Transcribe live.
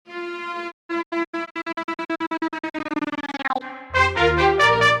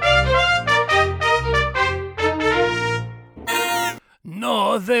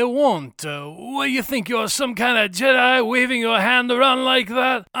What, what, you think you're some kind of Jedi waving your hand around like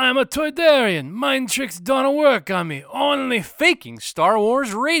that? I'm a Toydarian. Mind tricks don't work on me. Only faking Star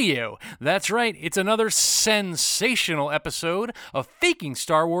Wars radio. That's right, it's another sensational episode of Faking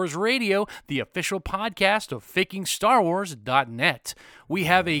Star Wars Radio, the official podcast of FakingStarWars.net. We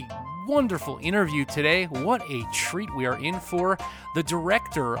have a wonderful interview today. What a treat we are in for. The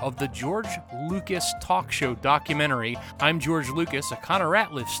director of the George Lucas Talk Show documentary, I'm George Lucas, A Connor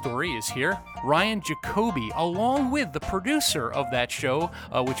Ratliff Story, is here. Ryan Jacoby, along with the producer of that show,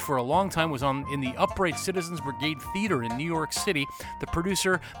 which for a long time was in the Upright Citizens Brigade Theater in New York City, the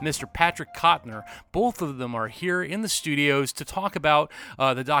producer, Mr. Patrick Kottner. Both of them are here in the studios to talk about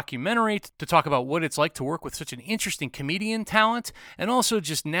the documentary, to talk about what it's like to work with such an interesting comedian talent, and also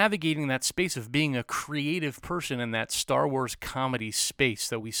just navigating that space of being a creative person in that Star Wars comedy space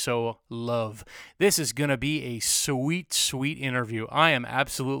that we so love. This is going to be a sweet, sweet interview. I am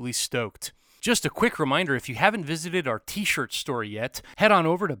absolutely stoked. Just a quick reminder, if you haven't visited our t-shirt store yet, head on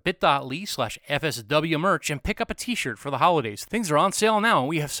over to bit.ly/FSWmerch and pick up a t-shirt for the holidays. Things are on sale now, and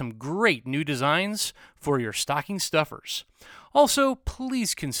we have some great new designs for your stocking stuffers. Also,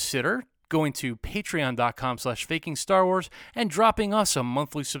 please consider going to patreon.com/fakingstarwars and dropping us a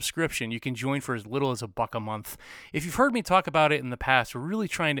monthly subscription. You can join for as little as $1 a month. If you've heard me talk about it in the past, we're really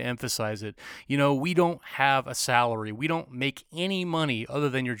trying to emphasize it. You know, we don't have a salary. We don't make any money other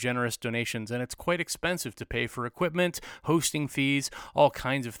than your generous donations, and it's quite expensive to pay for equipment, hosting fees, all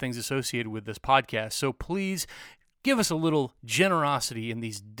kinds of things associated with this podcast. So please give us a little generosity in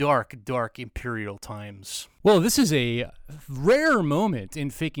these dark, dark Imperial times. Well, this is a rare moment in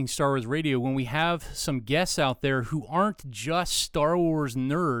Faking Star Wars Radio when we have some guests out there who aren't just Star Wars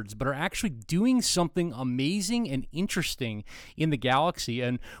nerds, but are actually doing something amazing and interesting in the galaxy.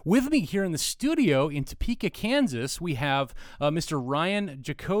 And with me here in the studio in Topeka, Kansas, we have Mr. Ryan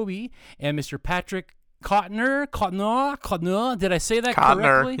Jacoby and Mr. Patrick Kottner. Did I say that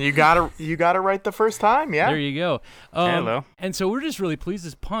correctly? You got it right the first time. Yeah. There you go. Hello. And so we're just really pleased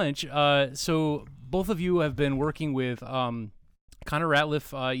as punch. So both of you have been working with Connor Ratliff,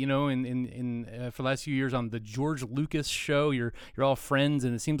 for the last few years on the George Lucas show. You're all friends,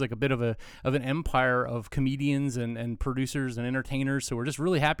 and it seems like a bit of an empire of comedians and producers and entertainers. So we're just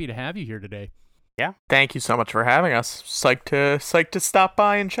really happy to have you here today. Yeah. Thank you so much for having us. Psyched to stop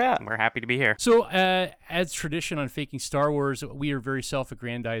by and chat. We're happy to be here. So, as tradition on Faking Star Wars, we are very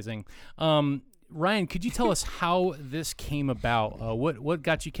self-aggrandizing. Ryan, could you tell us how this came about? What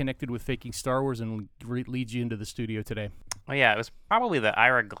got you connected with Faking Star Wars and leads you into the studio today? Well, yeah, it was probably the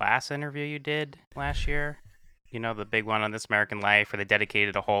Ira Glass interview you did last year. You know, the big one on This American Life, where they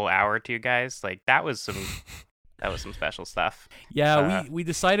dedicated a whole hour to you guys. Like, that was some special stuff. Yeah, we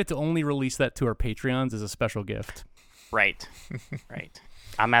decided to only release that to our Patreons as a special gift. Right.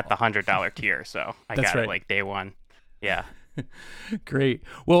 I'm at the $100 tier, so I got it like day one. Yeah. Great.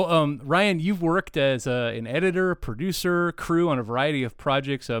 Well, Ryan, you've worked as an editor, producer, crew on a variety of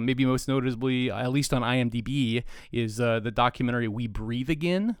projects. Maybe most notably, at least on IMDb, is the documentary We Breathe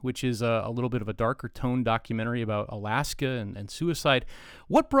Again, which is a little bit of a darker tone documentary about Alaska and suicide.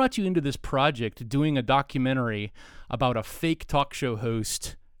 What brought you into this project, doing a documentary about a fake talk show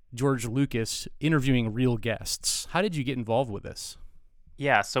host, George Lucas, interviewing real guests? How did you get involved with this?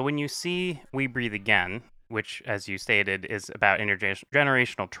 Yeah, so when you see We Breathe Again, which, as you stated, is about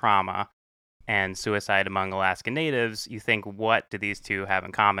intergenerational trauma and suicide among Alaskan Natives, you think, what do these two have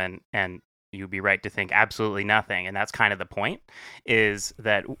in common? And you'd be right to think absolutely nothing. And that's kind of the point, is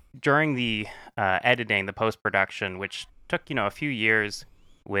that during the editing, the post-production, which took, a few years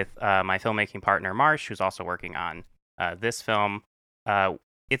with my filmmaking partner, Marsh, who's also working on this film,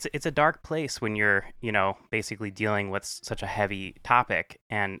 it's a dark place when you're, basically dealing with such a heavy topic.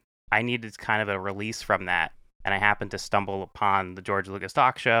 And I needed kind of a release from that, and I happened to stumble upon the George Lucas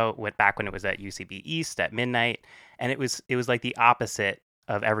Talk Show back when it was at UCB East at midnight, and it was like the opposite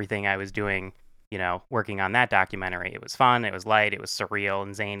of everything I was doing, working on that documentary. It was fun, it was light, it was surreal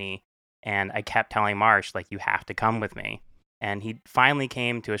and zany, and I kept telling Marsh, like, you have to come with me. And he finally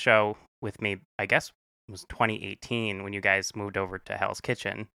came to a show with me, I guess it was 2018 when you guys moved over to Hell's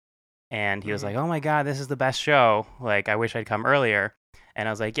Kitchen, and he was like, oh my God, this is the best show. Like, I wish I'd come earlier. And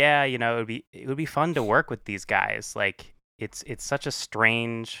I was like, yeah, it would be fun to work with these guys. Like, it's such a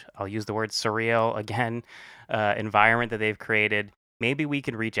strange, I'll use the word surreal again, environment that they've created. Maybe we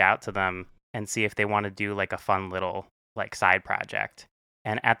could reach out to them and see if they want to do like a fun little like side project.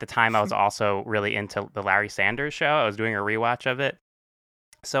 And at the time, I was also really into the Larry Sanders Show. I was doing a rewatch of it.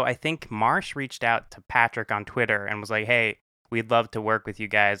 So I think Marsh reached out to Patrick on Twitter and was like, hey, we'd love to work with you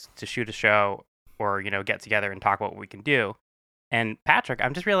guys to shoot a show or, get together and talk about what we can do. And Patrick,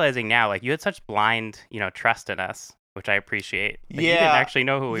 I'm just realizing now, like, you had such blind, trust in us, which I appreciate. Like, you didn't actually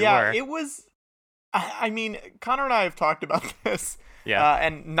know who we were. Yeah, it was. I mean, Connor and I have talked about this. Yeah.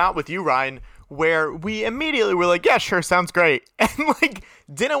 And not with you, Ryan, where we immediately were like, yeah, sure, sounds great. And like,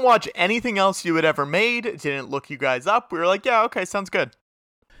 didn't watch anything else you had ever made, didn't look you guys up. We were like, yeah, okay, sounds good.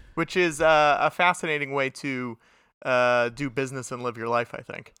 Which is a fascinating way to do business and live your life, I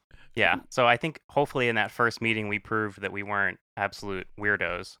think. Yeah. So I think hopefully in that first meeting, we proved that we weren't absolute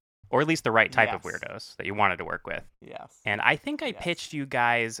weirdos, or at least the right type of weirdos that you wanted to work with. Yes. And I think I pitched you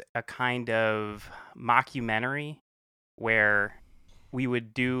guys a kind of mockumentary where we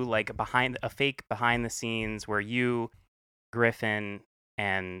would do like a fake behind the scenes where you, Griffin,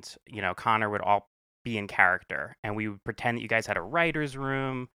 and Connor would all be in character, and we would pretend that you guys had a writer's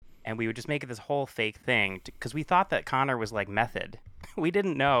room, and we would just make it this whole fake thing because we thought that Connor was like method. We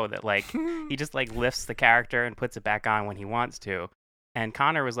didn't know that like he just like lifts the character and puts it back on when he wants to. And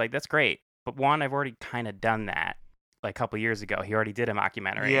Connor was like, that's great, but one, I've already kind of done that like a couple years ago. He already did a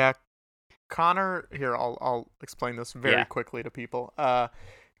mockumentary. Yeah. Connor, here, I'll explain this very quickly to people.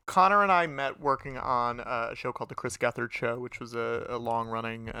 Connor and I met working on a show called The Chris Gethard Show, which was a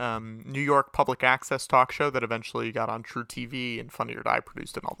long-running New York public access talk show that eventually got on True TV, and Funny or Die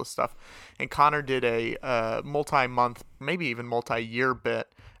produced and all this stuff. And Connor did a multi-month, maybe even multi-year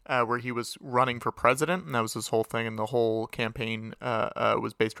bit where he was running for president, and that was his whole thing, and the whole campaign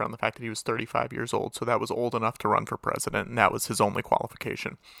was based around the fact that he was 35 years old, so that was old enough to run for president, and that was his only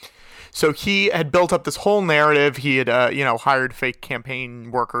qualification. So he had built up this whole narrative. He had, hired fake campaign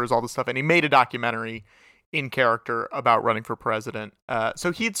workers, all this stuff, and he made a documentary in character about running for president.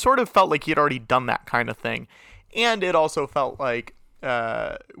 So he'd sort of felt like he had already done that kind of thing. And it also felt like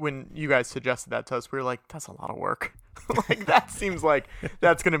when you guys suggested that to us, we were like, that's a lot of work. Like, that seems like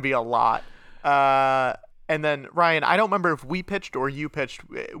that's going to be a lot. And then, Ryan, I don't remember if we pitched or you pitched.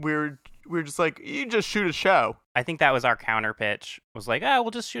 We were just like, you just shoot a show. I think that was our counter pitch. Was like,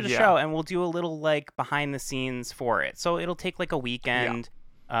 we'll just shoot a show and we'll do a little like behind the scenes for it. So it'll take like a weekend.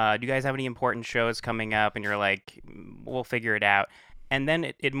 Do you guys have any important shows coming up? And you're like, we'll figure it out. And then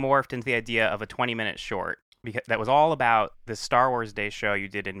it morphed into the idea of a 20-minute short because that was all about the Star Wars Day show you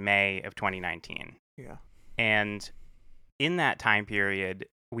did in May of 2019. Yeah. And in that time period,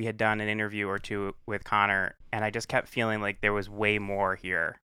 we had done an interview or two with Connor, and I just kept feeling like there was way more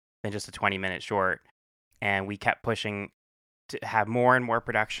here than just a 20-minute short. And we kept pushing to have more and more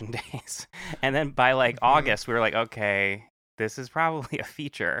production days. And then by like August, we were like, okay, this is probably a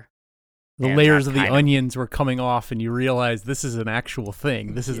feature. The layers of the onions were coming off, and you realized this is an actual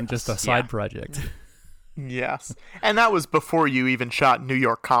thing. This isn't just a side project. Yes. And that was before you even shot New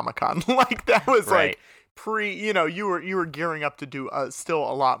York Comic Con. Like, that was like you were gearing up to do still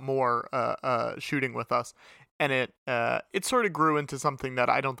a lot more shooting with us. And it sort of grew into something that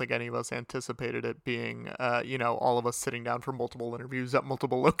I don't think any of us anticipated it being, all of us sitting down for multiple interviews at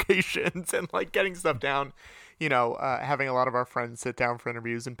multiple locations and like getting stuff down, having a lot of our friends sit down for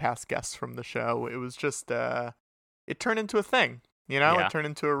interviews and past guests from the show. It was just, it turned into a thing, it turned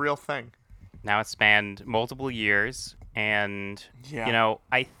into a real thing. Now it's spanned multiple years. And,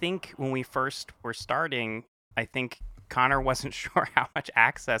 I think when we first were starting, I think Connor wasn't sure how much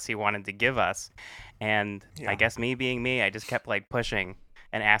access he wanted to give us. And I guess me being me, I just kept like pushing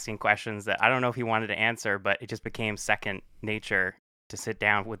and asking questions that I don't know if he wanted to answer, but it just became second nature to sit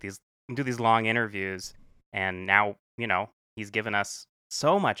down with do these long interviews. And now, he's given us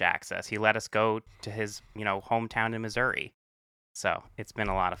so much access. He let us go to his, hometown in Missouri. So it's been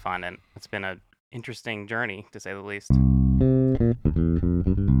a lot of fun, and it's been an interesting journey, to say the least.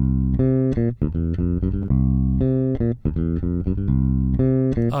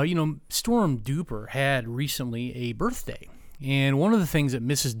 Storm Duper had recently a birthday. And one of the things that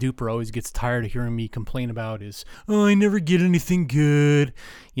Mrs. Duper always gets tired of hearing me complain about is, I never get anything good.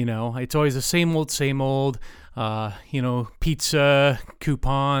 It's always the same old, pizza,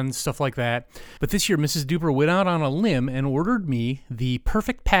 coupons, stuff like that. But this year, Mrs. Duper went out on a limb and ordered me the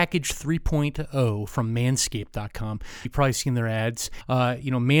Perfect Package 3.0 from Manscaped.com. You've probably seen their ads.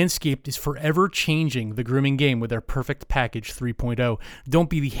 Manscaped is forever changing the grooming game with their Perfect Package 3.0. Don't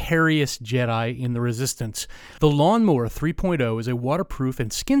be the hairiest Jedi in the Resistance. The Lawnmower 3.0 is a waterproof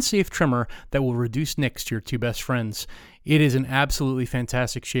and skin-safe trimmer that will reduce nicks to your two best friends. It is an absolutely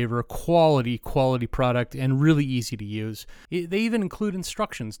fantastic shaver, a quality product, and really easy to use. They even include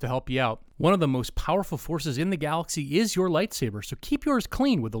instructions to help you out. One of the most powerful forces in the galaxy is your lightsaber, so keep yours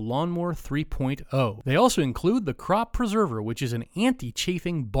clean with the Lawnmower 3.0. They also include the Crop Preserver, which is an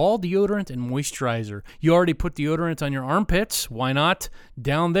anti-chafing ball deodorant and moisturizer. You already put deodorant on your armpits, why not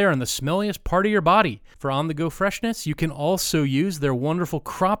down there in the smelliest part of your body? For on-the-go freshness, you can also use their wonderful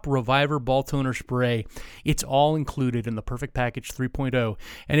Crop Reviver Ball Toner Spray. It's all included in the Perfect Package 3.0.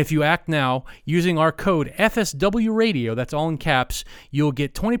 And if you act now, using our code FSWRadio, that's all in caps, you'll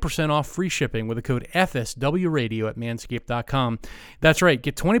get 20% off free shipping with the code FSWRadio at manscaped.com. That's right,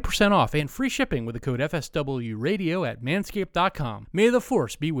 get 20% off and free shipping with the code FSWRadio at manscaped.com. May the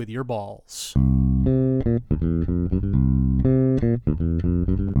Force be with your balls.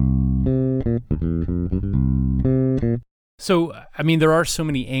 So, I mean, there are so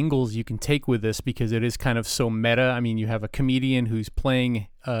many angles you can take with this because it is kind of so meta. I mean, you have a comedian who's playing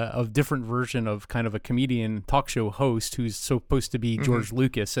a different version of kind of a comedian talk show host who's supposed to be George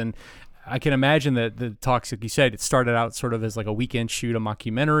Lucas. And I can imagine that the talks, like you said, it started out sort of as like a weekend shoot, a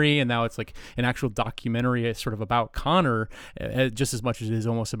mockumentary, and now it's like an actual documentary sort of about Connor, just as much as it is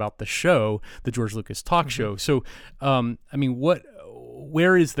almost about the show, the George Lucas talk show. So, I mean,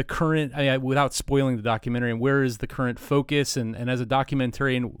 where is the current, without spoiling the documentary, and where is the current focus? And as a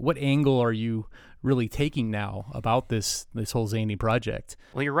documentarian, what angle are you really taking now about this whole zany project?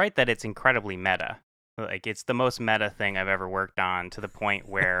 Well, you're right that it's incredibly meta. Like, it's the most meta thing I've ever worked on, to the point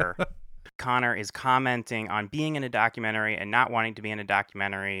where Connor is commenting on being in a documentary and not wanting to be in a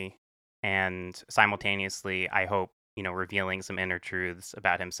documentary, and simultaneously, I hope, revealing some inner truths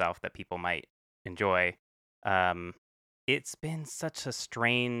about himself that people might enjoy. It's been such a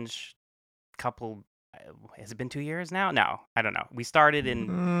strange couple. Has it been 2 years now? No, I don't know. We started in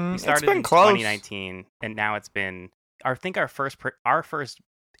 2019, and now it's been. I think our first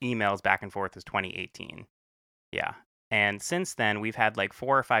emails back and forth was 2018. Yeah, and since then we've had like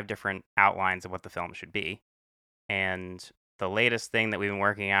 4 or 5 different outlines of what the film should be, and the latest thing that we've been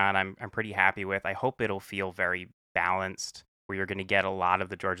working on, I'm pretty happy with. I hope it'll feel very balanced, where you're going to get a lot of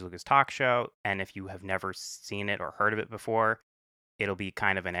the George Lucas talk show, and if you have never seen it or heard of it before, it'll be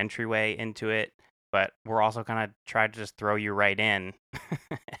kind of an entryway into it. But we're also going to try to just throw you right in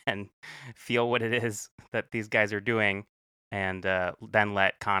and feel what it is that these guys are doing, and then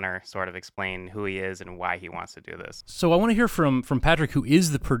let Connor sort of explain who he is and why he wants to do this. So I want to hear from Patrick, who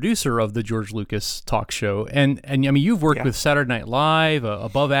is the producer of the George Lucas talk show. And I mean, you've worked with Saturday Night Live,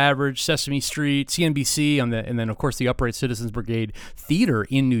 Above Average, Sesame Street, CNBC, and then, of course, the Upright Citizens Brigade Theater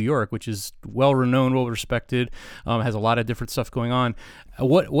in New York, which is well-renowned, well-respected, has a lot of different stuff going on.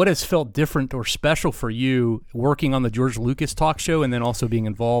 What has felt different or special for you working on the George Lucas talk show and then also being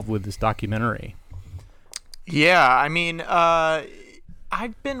involved with this documentary? Yeah, I mean,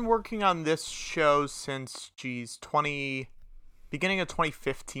 I've been working on this show since, beginning of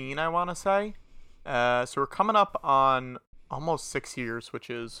 2015, I want to say. So we're coming up on almost 6 years, which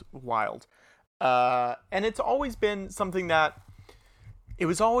is wild. And it's always been something that, it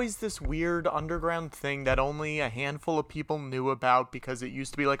was always this weird underground thing that only a handful of people knew about, because it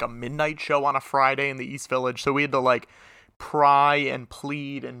used to be like a midnight show on a Friday in the East Village. So we had to like pry and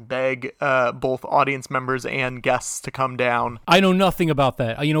plead and beg both audience members and guests to come down. I know nothing about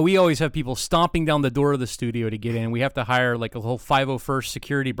that. We always have people stomping down the door of the studio to get in. We have to hire like a whole 501st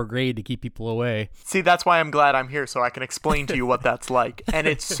security brigade to keep people away. See, that's why I'm glad I'm here, so I can explain to you what that's like. And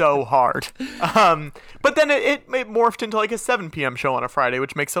it's so hard. But then it morphed into like a 7 p.m. show on a Friday,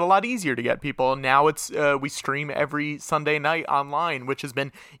 which makes it a lot easier to get people. Now it's we stream every Sunday night online, which has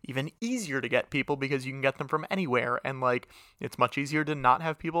been even easier to get people because you can get them from anywhere. And like, it's much easier to not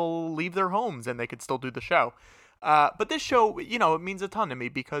have people leave their homes and they could still do the show. But this show, it means a ton to me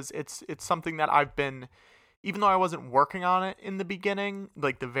because it's something that I've been, even though I wasn't working on it in the beginning,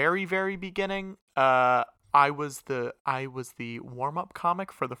 like the very, very beginning, I was the warm-up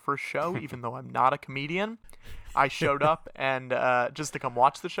comic for the first show, even though I'm not a comedian. I showed up and just to come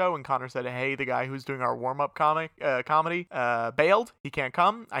watch the show, and Connor said, "Hey, the guy who's doing our warm-up comedy bailed. He can't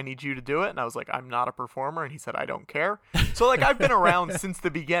come. I need you to do it." And I was like, "I'm not a performer." And he said, "I don't care." So like I've been around since the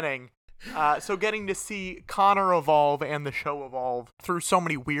beginning. So getting to see Connor evolve and the show evolve through so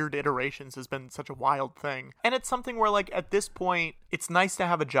many weird iterations has been such a wild thing. And it's something where like at this point, it's nice to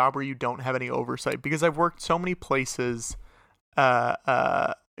have a job where you don't have any oversight, because I've worked so many places where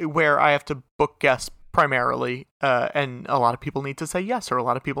I have to book guests primarily, and a lot of people need to say yes or a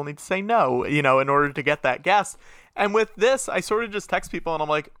lot of people need to say no, in order to get that guest. And with this, I sort of just text people and I'm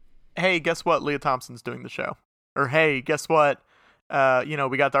like, "Hey, guess what? Leah Thompson's doing the show." Or, "Hey, guess what?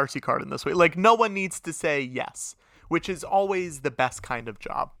 We got Darcy Carden this week." Like, no one needs to say yes, which is always the best kind of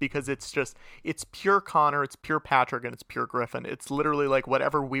job because it's pure Connor, it's pure Patrick, and it's pure Griffin. It's literally like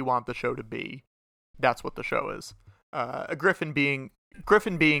whatever we want the show to be, that's what the show is. Griffin being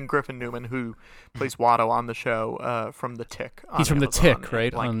Griffin Newman, who plays Watto on the show from The Tick. He's from Amazon, The Tick,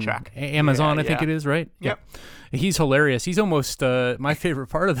 right? On check. Amazon, I think it is, right? Yep. Yeah. He's hilarious. He's almost my favorite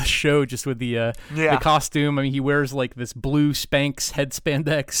part of the show, just with the costume. I mean, he wears like this blue Spanx head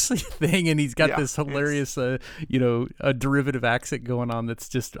spandex thing, and he's got this hilarious, a derivative accent going on that's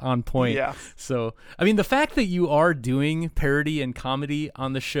just on point. Yeah. So, I mean, the fact that you are doing parody and comedy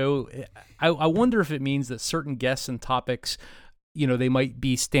on the show, I wonder if it means that certain guests and topics, they might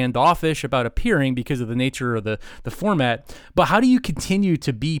be standoffish about appearing because of the nature of the format. But how do you continue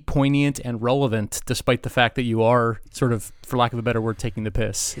to be poignant and relevant despite the fact that you are sort of, for lack of a better word, taking the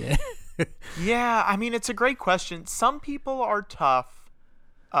piss? Yeah, I mean, it's a great question. Some people are tough.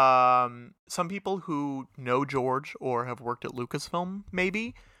 Some people who know George or have worked at Lucasfilm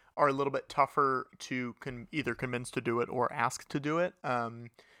maybe are a little bit tougher to either convince to do it or ask to do it.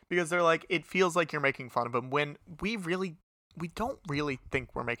 Because they're like, it feels like you're making fun of him, when we don't really think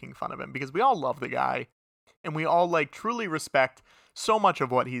we're making fun of him, because we all love the guy and we all like truly respect so much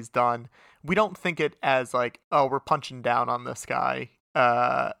of what he's done. We don't think it as like, oh, we're punching down on this guy.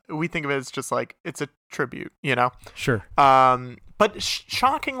 We think of it as just like, it's a tribute, Sure. But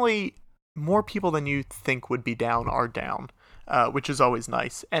shockingly, more people than you think would be down are down, which is always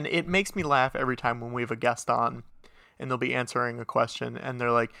nice. And it makes me laugh every time when we have a guest on and they'll be answering a question and they're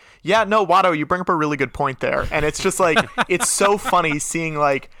like, yeah, no, Watto, you bring up a really good point there. And it's just like, it's so funny seeing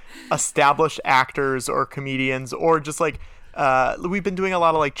like established actors or comedians or just like, we've been doing a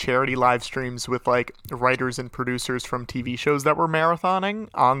lot of like charity live streams with like writers and producers from TV shows that we're marathoning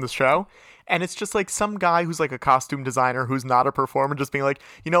on the show. And it's just like some guy who's like a costume designer who's not a performer just being like,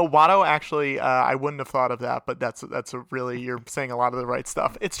 Watto, actually, I wouldn't have thought of that, but that's a really, you're saying a lot of the right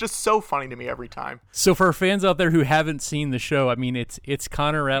stuff. It's just so funny to me every time. So for fans out there who haven't seen the show, I mean, it's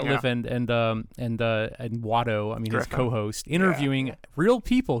Connor Ratliff and Watto, I mean, his co-host, interviewing real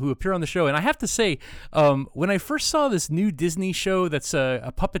people who appear on the show. And I have to say, when I first saw this new Disney show that's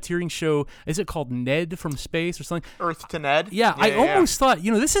a puppeteering show, is it called Ned from Space or something? Earth to Ned? Yeah, I almost thought,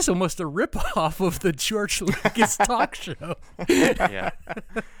 this is almost a ripoff of the George Lucas talk show. Yeah.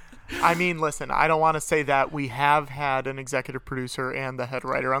 I mean, listen, I don't want to say that we have had an executive producer and the head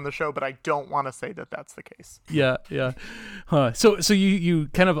writer on the show, but I don't want to say that that's the case. Yeah. So you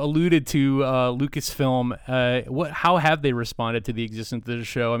kind of alluded to Lucasfilm. How have they responded to the existence of the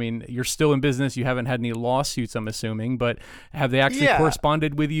show? I mean, you're still in business. You haven't had any lawsuits, I'm assuming, but have they actually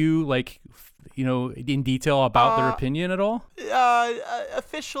corresponded with you, like, in detail about their opinion at all?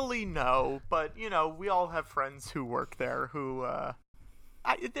 Officially, no, but we all have friends who work there who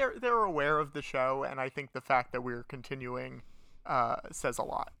they're aware of the show, and I think the fact that we're continuing says a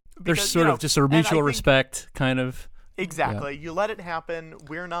lot. There's sort of just a mutual respect, kind of. Exactly. Yeah. You let it happen.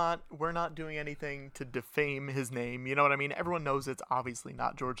 We're not doing anything to defame his name. You know what I mean? Everyone knows it's obviously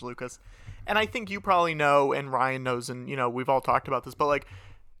not George Lucas, and I think you probably know, and Ryan knows, and we've all talked about this, but like,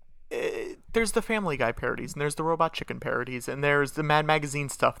 there's the Family Guy parodies, and there's the Robot Chicken parodies, and there's the Mad Magazine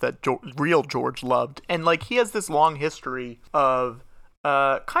stuff that real George loved. And like, he has this long history of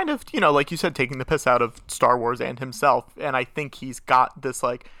kind of, like you said, taking the piss out of Star Wars and himself. And I think he's got this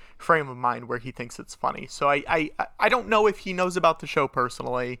like frame of mind where he thinks it's funny. So I don't know if he knows about the show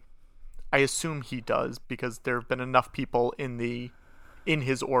personally. I assume he does, because there have been enough people in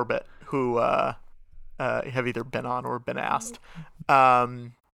his orbit who have either been on or been asked.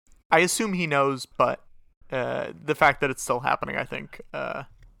 I assume he knows, but the fact that it's still happening, I think,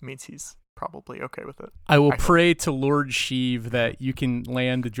 means he's probably okay with it. I will pray to Lord Sheev that you can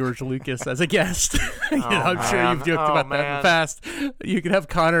land George Lucas as a guest. I'm sure you've joked about that in the past. You can have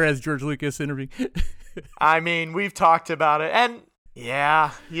Connor as George Lucas interviewing. I mean, we've talked about it, and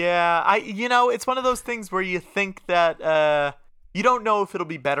yeah. It's one of those things where you think that you don't know if it'll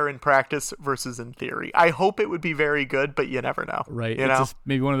be better in practice versus in theory. I hope it would be very good, but you never know. Right. It's just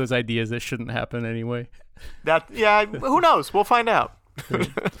maybe one of those ideas that shouldn't happen anyway. Who knows? We'll find out.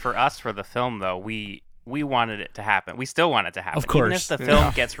 For us, for the film, though, we wanted it to happen. We still want it to happen. Of course. Even if the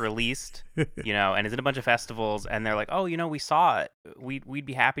film gets released, and is in a bunch of festivals, and they're like, oh, we saw it. We'd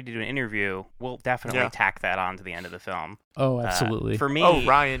be happy to do an interview. We'll definitely tack that on to the end of the film. Oh, absolutely. For me... Oh,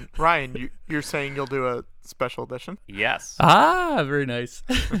 Ryan, you're saying you'll do a special edition? Yes. Ah, very nice.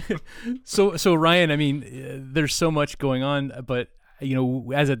 So Ryan, I mean, there's so much going on, but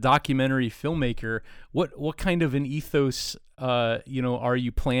as a documentary filmmaker, what kind of an ethos are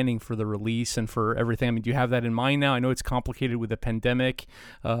you planning for the release and for everything? I mean, do you have that in mind now? I know it's complicated with the pandemic.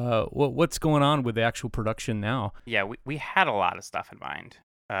 What's going on with the actual production now? Yeah, we had a lot of stuff in mind.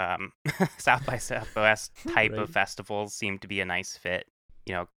 South by Southwest type of festivals seem to be a nice fit,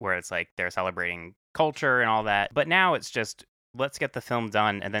 where it's like they're celebrating culture and all that. But now it's just, let's get the film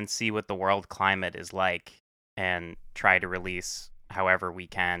done and then see what the world climate is like and try to release however we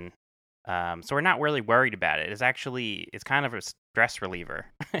can. So we're not really worried about it. It's kind of a stress reliever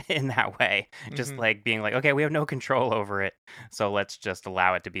in that way. Just like being like, okay, we have no control over it, so let's just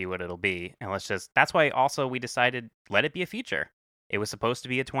allow it to be what it'll be. And that's why also we decided, let it be a feature. It was supposed to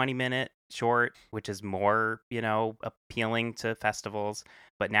be a 20-minute short, which is more, appealing to festivals.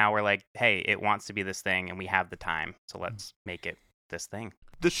 But now we're like, hey, it wants to be this thing and we have the time. So let's make it this thing.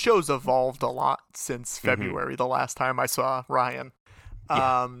 The show's evolved a lot since February, the last time I saw Ryan.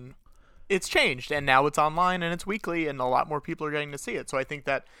 Yeah. It's changed, and now it's online and it's weekly, and a lot more people are getting to see it. So I think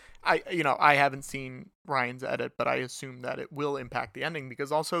that I haven't seen Ryan's edit, but I assume that it will impact the ending,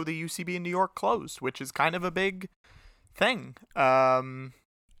 because also the UCB in New York closed, which is kind of a big thing.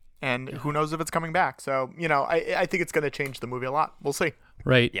 And who knows if it's coming back. So, I think it's going to change the movie a lot. We'll see.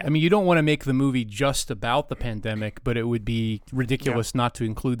 Right. Yeah. I mean, you don't want to make the movie just about the pandemic, but it would be ridiculous not to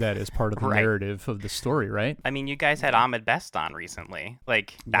include that as part of the narrative of the story, right? I mean, you guys had Ahmed Best on recently.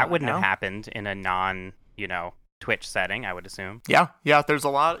 Like, that wouldn't have happened in a non, Twitch setting, I would assume. Yeah. There's a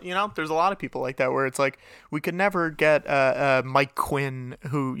lot, there's a lot of people like that where it's like, we could never get Mike Quinn,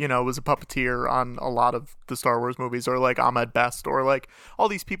 who, was a puppeteer on a lot of the Star Wars movies, or like Ahmed Best, or like all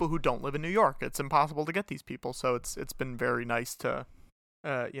these people who don't live in New York. It's impossible to get these people. So it's been very nice to,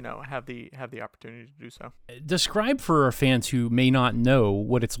 have the opportunity to do so. Describe for our fans who may not know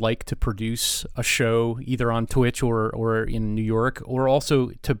what it's like to produce a show either on Twitch or in New York, or also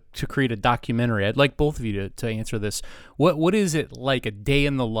to create a documentary. I'd like both of you to answer this. What is it like, a day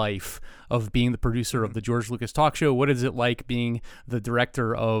in the life of being the producer of the George Lucas Talk Show? What is it like being the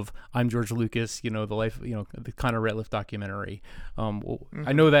director of I'm George Lucas, the life, the Connor Ratliff documentary?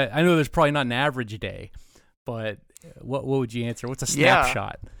 I know there's probably not an average day, but what would you answer? What's a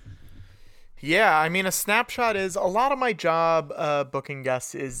snapshot? Yeah, I mean, a snapshot is, a lot of my job booking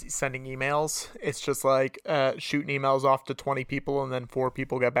guests is sending emails. It's just like shooting emails off to 20 people and then 4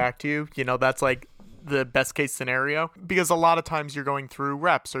 people get back to you. That's like the best case scenario, because a lot of times you're going through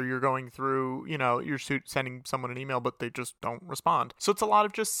reps, or you're going through, you're sending someone an email, but they just don't respond. So it's a lot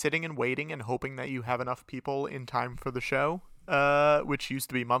of just sitting and waiting and hoping that you have enough people in time for the show. Which used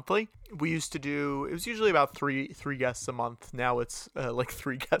to be monthly. We used to do, it was usually about three guests a month. Now it's like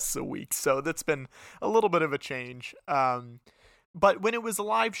 3 guests a week. So that's been a little bit of a change. But when it was a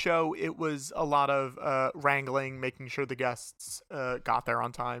live show, it was a lot of wrangling, making sure the guests got there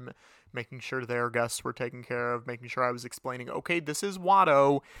on time, making sure their guests were taken care of, making sure I was explaining, okay, this is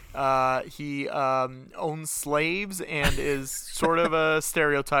Watto. He owns slaves and is sort of a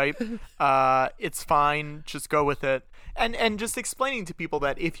stereotype. It's fine. Just go with it. And just explaining to people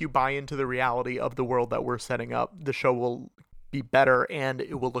that if you buy into the reality of the world that we're setting up, the show will be better and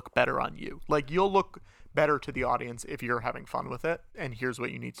it will look better on you. Like, you'll look better to the audience if you're having fun with it, and here's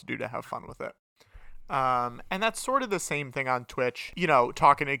what you need to do to have fun with it. And that's sort of the same thing on Twitch,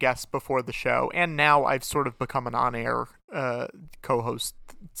 talking to guests before the show. And now I've sort of become an on-air co-host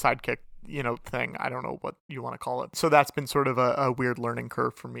sidekick, thing. I don't know what you want to call it. So that's been sort of a weird learning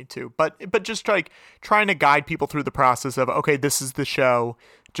curve for me too. But just like trying to guide people through the process of, okay, this is the show.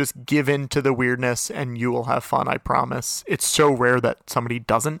 Just give in to the weirdness and you will have fun, I promise. It's so rare that somebody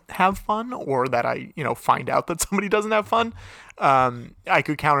doesn't have fun, or that I, find out that somebody doesn't have fun. I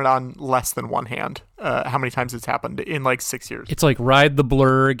could count it on less than one hand how many times it's happened in like 6 years. It's like ride the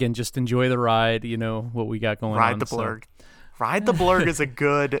blurg and just enjoy the ride, what we got going on. Ride the blurg. Ride the Blurg is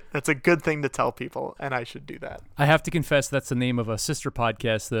that's a good thing to tell people, and I should do that. I have to confess, that's the name of a sister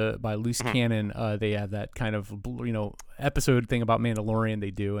podcast by Loose Cannon. They have that kind of, episode thing about Mandalorian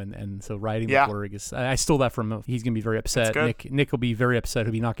they do, and so Riding the Blurg is, I stole that from him. He's going to be very upset. Nick will be very upset.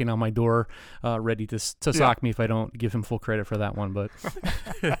 He'll be knocking on my door, ready to sock me if I don't give him full credit for that one, but...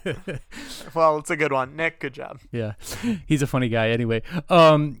 Well, it's a good one. Nick, good job. Yeah, he's a funny guy anyway.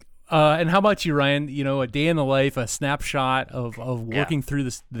 And how about you, Ryan? A day in the life, a snapshot of working through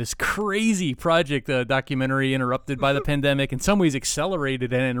this crazy project, documentary interrupted by the pandemic, in some ways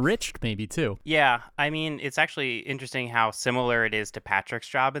accelerated and enriched maybe too. Yeah, I mean, it's actually interesting how similar it is to Patrick's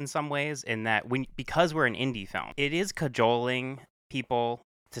job in some ways, in that because we're an indie film, it is cajoling people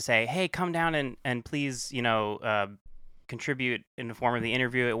to say, hey, come down and please, contribute in the form of the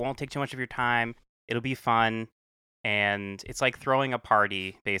interview. It won't take too much of your time. It'll be fun. And it's like throwing a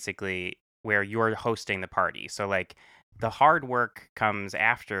party, basically, where you're hosting the party. So, like, the hard work comes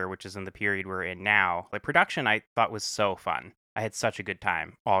after, which is in the period we're in now. Like production, I thought was so fun. I had such a good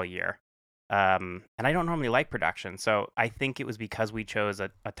time all year. And I don't normally like production, so I think it was because we chose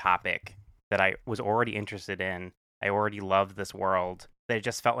a topic that I was already interested in. I already loved this world, that it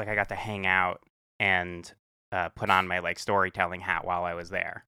just felt like I got to hang out and put on my like storytelling hat while I was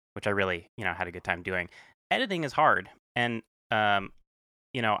there, which I really, had a good time doing. Editing is hard, and I'm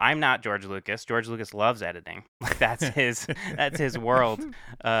not George Lucas. George Lucas loves editing. Like that's his world.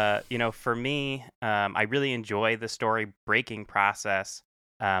 For me, I really enjoy the story breaking process.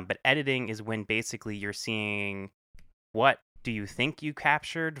 But editing is when basically you're seeing what do you think you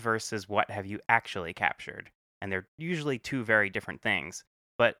captured versus what have you actually captured. And they're usually two very different things.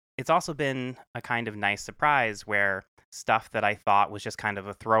 But it's also been a kind of nice surprise where stuff that I thought was just kind of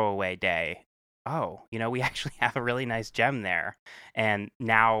a throwaway day, we actually have a really nice gem there. And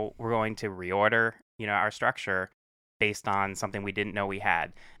now we're going to reorder, our structure based on something we didn't know we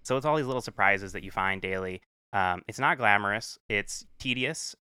had. So it's all these little surprises that you find daily. It's not glamorous. It's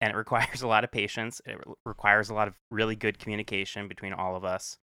tedious, and it requires a lot of patience. It requires a lot of really good communication between all of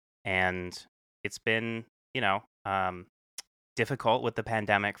us. And it's been, difficult with the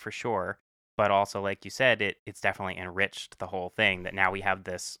pandemic for sure. But also, like you said, it's definitely enriched the whole thing that now we have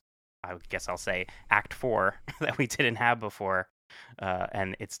this, I guess I'll say, Act 4 that we didn't have before.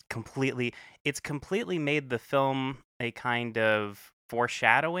 And it's completely made the film a kind of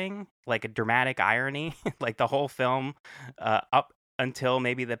foreshadowing, like a dramatic irony. Like the whole film up until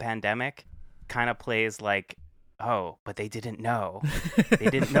maybe the pandemic kind of plays like, oh, but they didn't know. They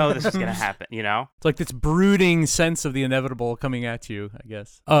didn't know this was going to happen, It's like this brooding sense of the inevitable coming at you, I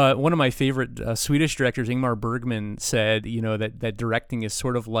guess. One of my favorite Swedish directors, Ingmar Bergman, said, that directing is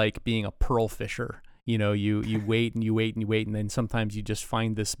sort of like being a pearl fisher. You wait and you wait and you wait, and then sometimes you just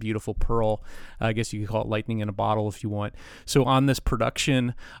find this beautiful pearl. I guess you could call it lightning in a bottle if you want. So on this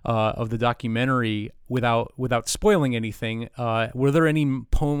production of the documentary, without spoiling anything, were there any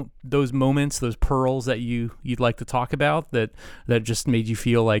those moments, those pearls that you'd like to talk about that just made you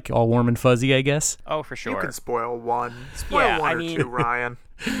feel like all warm and fuzzy, I guess? Oh, for sure. You can spoil one. Spoil one or two, Ryan.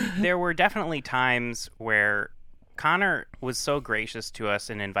 There were definitely times where Connor was so gracious to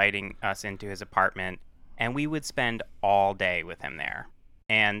us in inviting us into his apartment, and we would spend all day with him there.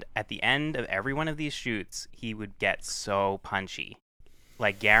 And at the end of every one of these shoots, he would get so punchy,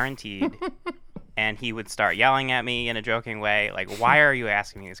 like guaranteed. And he would start yelling at me in a joking way, like, why are you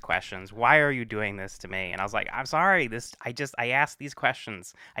asking me these questions? Why are you doing this to me? And I was like, I'm sorry, I ask these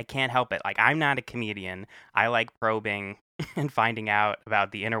questions. I can't help it. Like, I'm not a comedian. I like probing and finding out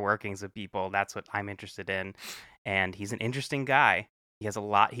about the inner workings of people. That's what I'm interested in. And he's an interesting guy.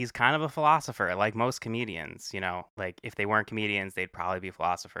 He's kind of a philosopher, like most comedians, like if they weren't comedians, they'd probably be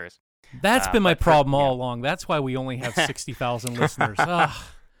philosophers. That's been my problem all along. That's why we only have 60,000 listeners.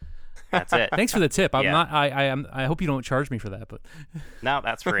 That's it. Thanks for the tip. I hope you don't charge me for that, but no,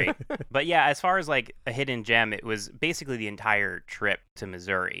 that's free. But yeah, as far as like a hidden gem, it was basically the entire trip to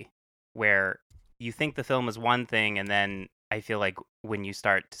Missouri, where you think the film is one thing, and then I feel like when you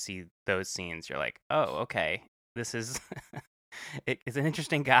start to see those scenes, you're like, oh, okay, this is it's an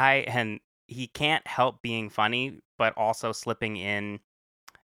interesting guy, and he can't help being funny, but also slipping in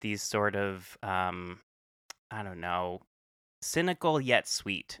these sort of cynical yet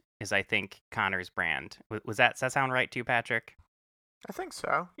sweet is, I think, Connor's brand. Does that sound right to you, Patrick? I think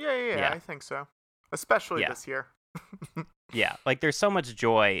so. Yeah. I think so. Especially this year. Yeah, like there's so much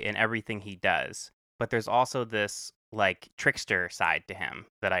joy in everything he does, but there's also this like trickster side to him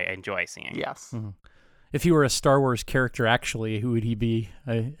that I enjoy seeing. Yes. Mm-hmm. If he were a Star Wars character, actually, who would he be?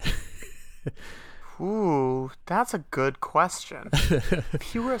 Ooh, that's a good question. If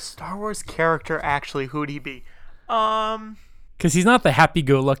he were a Star Wars character, actually, who would he be? Because he's not the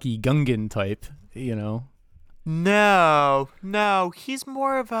happy-go-lucky Gungan type, No, he's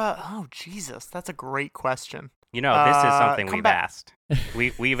more of a... Oh, Jesus, that's a great question. This is something we've asked.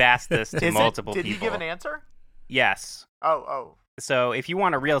 We've asked this to multiple people. Did you give an answer? Yes. Oh. So if you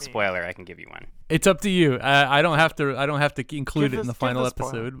want a real spoiler, I can give you one. It's up to you. I don't have to include it in the final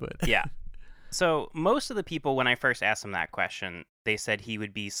episode, but yeah. So most of the people, when I first asked them that question, they said he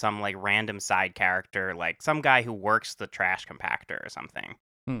would be some like random side character, like some guy who works the trash compactor or something.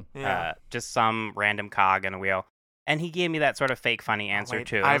 Yeah. Just some random cog in a wheel. And he gave me that sort of fake funny answer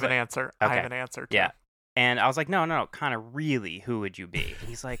too. I have an answer. Okay. I have an answer too. Yeah. And I was like, no, kind of really, who would you be? And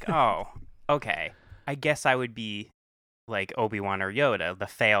he's like, oh, okay. I guess I would be like Obi-Wan or Yoda, the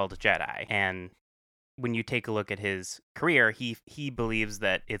failed Jedi. And when you take a look at his career, he believes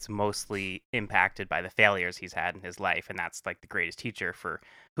that it's mostly impacted by the failures he's had in his life, and that's like the greatest teacher for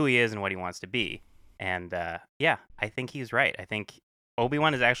who he is and what he wants to be. And yeah, I think he's right. I think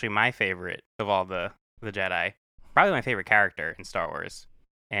Obi-Wan is actually my favorite of all the Jedi. Probably my favorite character in Star Wars.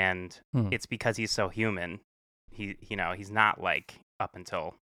 And it's because he's so human. He's not like up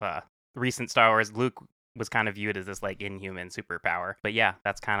until recent Star Wars. Luke was kind of viewed as this like inhuman superpower. But yeah,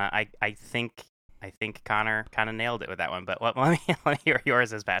 that's kind of I think Connor kind of nailed it with that one. But let me hear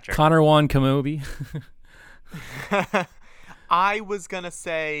yours as Patrick. Connor Wan Kenobi. I was gonna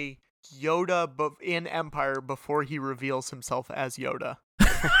say Yoda in Empire before he reveals himself as Yoda.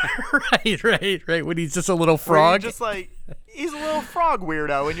 right. When he's just a little frog. Just like, he's a little frog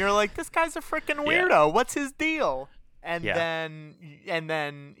weirdo, and you're like, this guy's a freaking weirdo. Yeah. What's his deal? And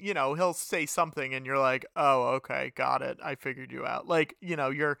then he'll say something, and you're like, oh, okay, got it. I figured you out. Like,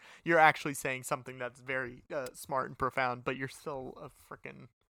 you're actually saying something that's very smart and profound, but you're still a freaking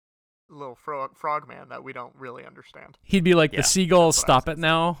little frog man that we don't really understand. He'd be like the seagull stop it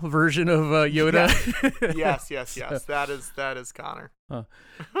now version of Yoda. Yes. That is Connor.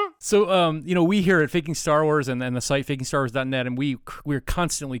 So we here at Faking Star Wars and the site fakingstarwars.net, and we're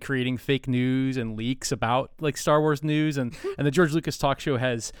constantly creating fake news and leaks about like Star Wars news, and the George Lucas Talk Show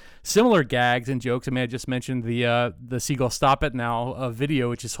has similar gags and jokes. I mean, I just mentioned the seagull stop it now video,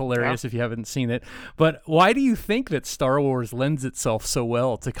 which is hilarious if you haven't seen it. But why do you think that Star Wars lends itself so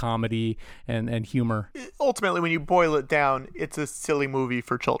well to comedy and humor? Ultimately, when you boil it down, it's a silly movie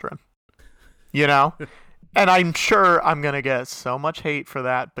for children. And I'm sure I'm going to get so much hate for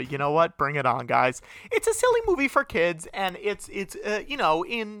that, but you know what? Bring it on, guys. It's a silly movie for kids, and it's in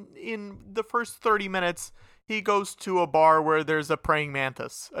the first 30 minutes, he goes to a bar where there's a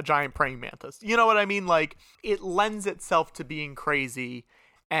giant praying mantis. You know what I mean? Like, it lends itself to being crazy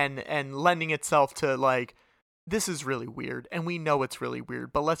and lending itself to, like, this is really weird, and we know it's really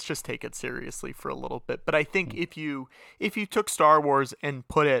weird, but let's just take it seriously for a little bit. But I think if you took Star Wars and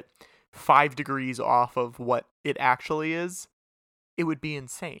put it 5 degrees off of what it actually is, it would be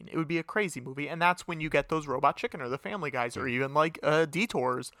insane. It would be a crazy movie, and that's when you get those Robot Chicken or the Family Guys or even like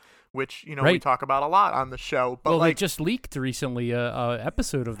Detours, which we talk about a lot on the show. But they just leaked recently a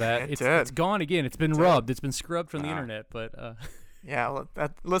episode of that. It's gone again. It's been rubbed. It's been scrubbed from the internet. But yeah, well,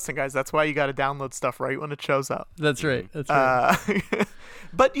 listen, guys, that's why you got to download stuff right when it shows up. That's right.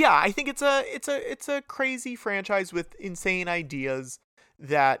 But yeah, I think it's a crazy franchise with insane ideas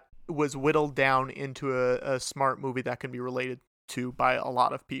that was whittled down into a smart movie that can be related to by a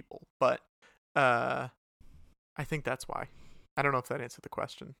lot of people. But I think that's why. I don't know if that answered the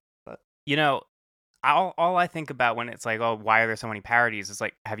question, but all I think about when it's like, oh, why are there so many parodies? Is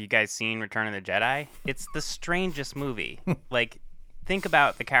like, have you guys seen Return of the Jedi? It's the strangest movie. Like, think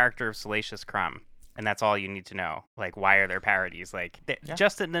about the character of Salacious Crumb, and that's all you need to know. Like, why are there parodies? Like,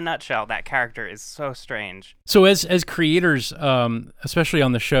 just in a nutshell, that character is so strange. So as creators, especially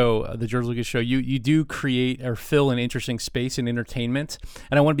on the show, the George Lucas Show, you do create or fill an interesting space in entertainment.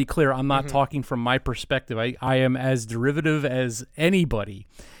 And I want to be clear, I'm not talking from my perspective. I am as derivative as anybody.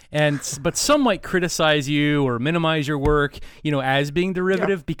 But some might criticize you or minimize your work, as being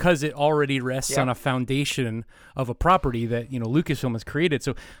derivative because it already rests on a foundation of a property that, Lucasfilm has created.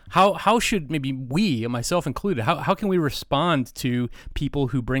 So how should maybe we, myself included, how can we respond to people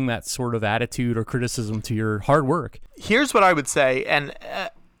who bring that sort of attitude or criticism to your hard work? Here's what I would say, and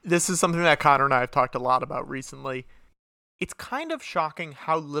this is something that Connor and I have talked a lot about recently. It's kind of shocking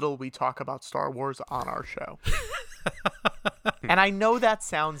how little we talk about Star Wars on our show. And I know that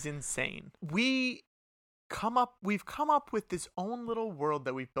sounds insane. We've come up with this own little world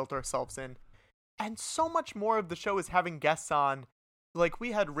that we've built ourselves in. And so much more of the show is having guests on. Like,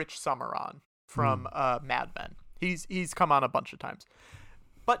 we had Rich Sommer on from Mad Men. He's come on a bunch of times.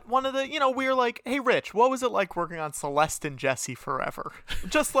 But one of the, we were like, hey, Rich, what was it like working on Celeste and Jesse Forever?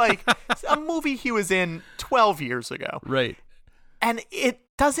 Just like a movie he was in 12 years ago. Right. And it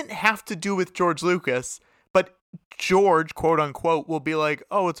doesn't have to do with George Lucas, but George, quote unquote, will be like,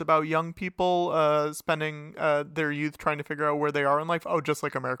 oh, it's about young people spending their youth trying to figure out where they are in life. Oh, just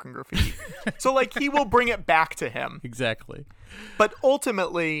like American Graffiti. So, like, he will bring it back to him. Exactly. But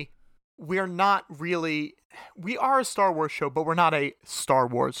ultimately, we are a Star Wars show, but we're not a Star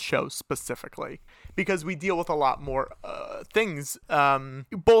Wars show specifically, because we deal with a lot more things,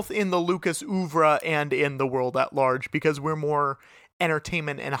 both in the Lucas oeuvre and in the world at large, because we're more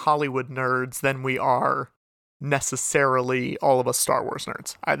entertainment and Hollywood nerds than we are necessarily all of us Star Wars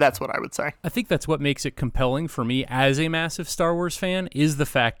nerds. That's what I would say. I think that's what makes it compelling for me as a massive Star Wars fan, is the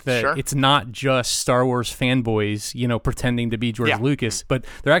fact that it's not just Star Wars fanboys, pretending to be George Lucas, but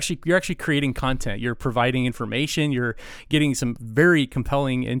you're actually creating content. You're providing information. You're getting some very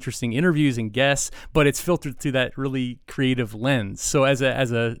compelling, interesting interviews and guests, but it's filtered through that really creative lens. So as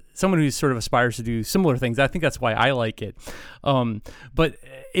a someone who sort of aspires to do similar things, I think that's why I like it. But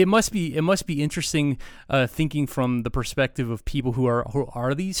it must be interesting thinking from the perspective of people who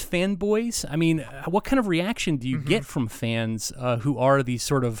are these fanboys. I mean, what kind of reaction do you get from fans who are these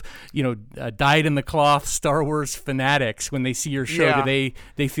sort of dyed in the cloth Star Wars fanatics when they see your show? Yeah. Do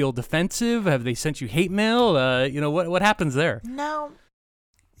they feel defensive? Have they sent you hate mail? What happens there? No,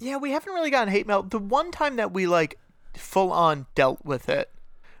 yeah, we haven't really gotten hate mail. The one time that we full on dealt with it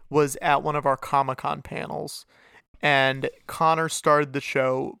was at one of our Comic-Con panels. And Connor started the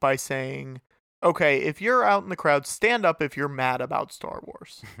show by saying, okay, if you're out in the crowd, stand up if you're mad about Star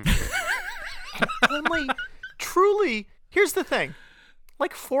Wars. Only, truly, here's the thing.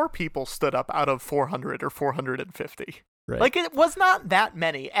 4 people stood up out of 400 or 450. Right. It was not that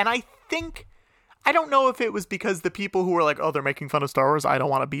many. And I don't know if it was because the people who were like, oh, they're making fun of Star Wars, I don't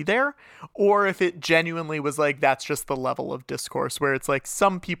want to be there, or if it genuinely was that's just the level of discourse where it's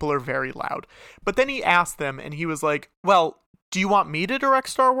some people are very loud. But then he asked them and he was like, well, do you want me to direct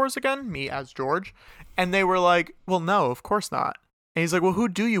Star Wars again? Me as George. And they were like, well, no, of course not. And he's like, well, who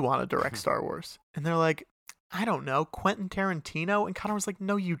do you want to direct Star Wars? And they're like, I don't know, Quentin Tarantino? And Connor was like,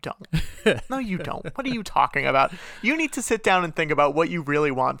 no, you don't. No, you don't. What are you talking about? You need to sit down and think about what you really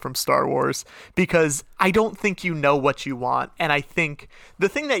want from Star Wars, because I don't think you know what you want. And I think the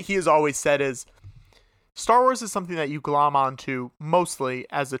thing that he has always said is Star Wars is something that you glom onto mostly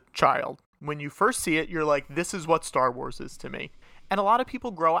as a child. When you first see it, you're like, this is what Star Wars is to me. And a lot of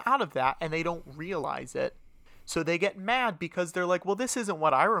people grow out of that and they don't realize it. So they get mad because they're like, well, this isn't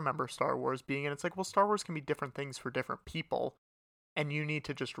what I remember Star Wars being. And it's like, well, Star Wars can be different things for different people. And you need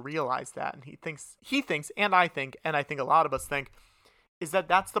to just realize that. And he thinks, and I think a lot of us think, is that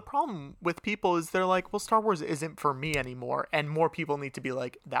that's the problem with people, is they're like, well, Star Wars isn't for me anymore. And more people need to be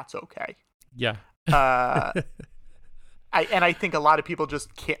like, that's okay. Yeah. I think a lot of people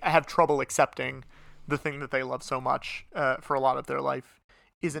just can't have trouble accepting the thing that they love so much for a lot of their life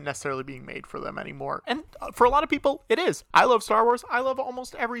isn't necessarily being made for them anymore. And for a lot of people, it is. I love Star Wars. I love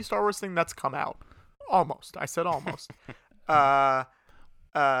almost every Star Wars thing that's come out. Almost. I said almost.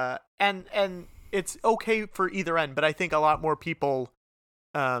 And it's okay for either end, but I think a lot more people,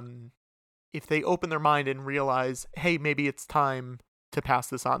 if they open their mind and realize, hey, maybe it's time to pass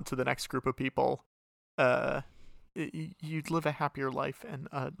this on to the next group of people, you'd live a happier life and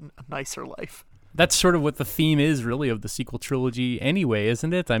a nicer life. That's sort of what the theme is, really, of the sequel trilogy anyway,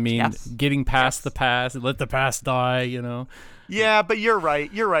 isn't it? I mean, getting past the past, let the past die, Yeah, but you're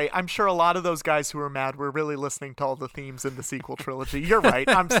right. I'm sure a lot of those guys who were mad were really listening to all the themes in the sequel trilogy. You're right.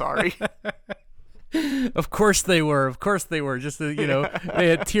 I'm sorry. Of course they were. Just, they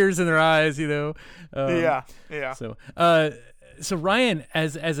had tears in their eyes, Yeah. So Ryan,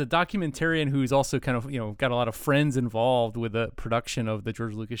 as a documentarian who's also kind of got a lot of friends involved with the production of the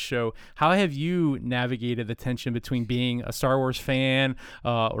George Lucas show, how have you navigated the tension between being a Star Wars fan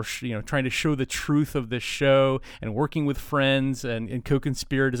or trying to show the truth of this show and working with friends and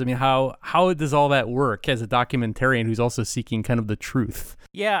co-conspirators? I mean, how does all that work as a documentarian who's also seeking kind of the truth?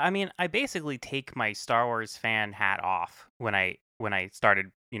 Yeah, I mean, I basically take my Star Wars fan hat off when I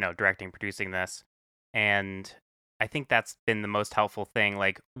started directing, producing this, and I think that's been the most helpful thing.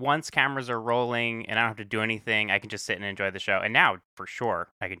 Once cameras are rolling and I don't have to do anything, I can just sit and enjoy the show. And now, for sure,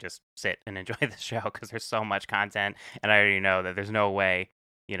 I can just sit and enjoy the show because there's so much content. And I already know that there's no way,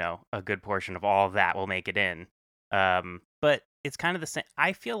 a good portion of all of that will make it in. But it's kind of the same.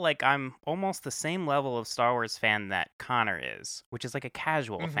 I feel like I'm almost the same level of Star Wars fan that Connor is, which is like a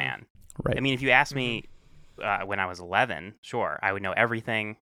casual fan. Right. I mean, if you asked me when I was 11, sure, I would know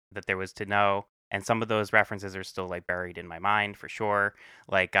everything that there was to know. And some of those references are still buried in my mind for sure.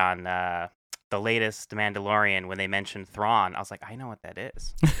 Like on the latest Mandalorian, when they mentioned Thrawn, I was like, I know what that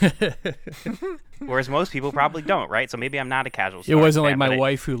is. Whereas most people probably don't, right? So maybe I'm not a casual Star It wasn't fan, like my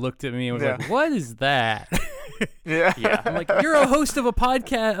wife who looked at me and was like, what is that? Yeah. I'm like, you're a host of of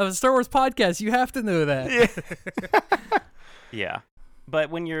a Star Wars podcast. You have to know that. Yeah. But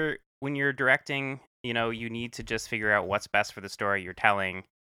when you're directing, you need to just figure out what's best for the story you're telling.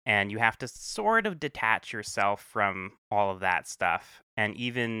 And you have to sort of detach yourself from all of that stuff and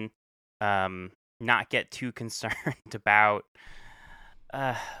even not get too concerned about...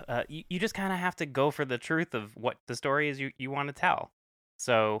 you just kind of have to go for the truth of what the story is you want to tell.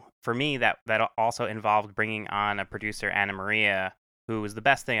 So for me, that also involved bringing on a producer, Anna Maria, who was the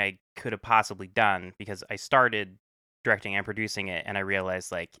best thing I could have possibly done, because I started directing and producing it, and I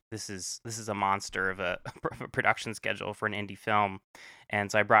realized like this is a monster of a production schedule for an indie film.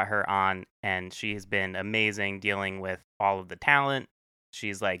 And so I brought her on, and she has been amazing dealing with all of the talent.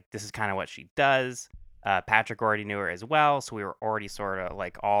 She's like, this is kind of what she does. Patrick already knew her as well, so we were already sort of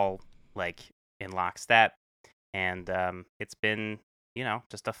like all like in lockstep. And it's been,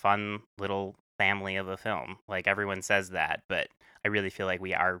 just a fun little family of a film. Like, everyone says that, but I really feel like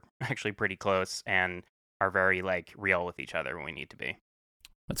we are actually pretty close and are very like real with each other when we need to be.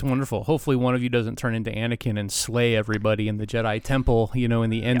 That's wonderful. Hopefully one of you doesn't turn into Anakin and slay everybody in the Jedi Temple, in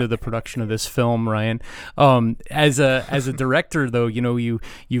the end of the production of this film, Ryan. As a director though,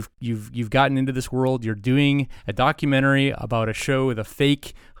 you've gotten into this world. You're doing a documentary about a show with a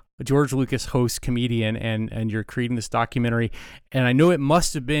fake George Lucas host comedian, and you're creating this documentary. And I know it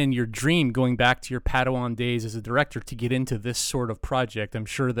must have been your dream, going back to your Padawan days as a director, to get into this sort of project. I'm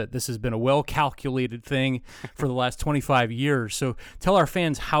sure that this has been a well-calculated thing for the last 25 years. So tell our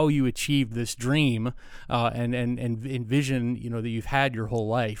fans how you achieved this dream and envision, that you've had your whole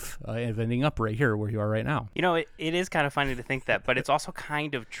life of ending up right here where you are right now. It is kind of funny to think that, but it's also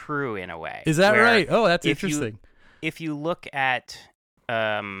kind of true in a way. Is that right? Oh, that's interesting. If you look at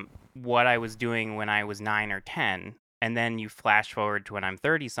what I was doing when I was 9 or 10, and then you flash forward to when I'm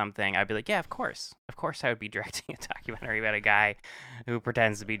 30-something, I'd be like, yeah, of course I would be directing a documentary about a guy who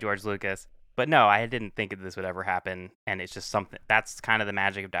pretends to be George Lucas. But no, I didn't think that this would ever happen, and it's just something, that's kind of the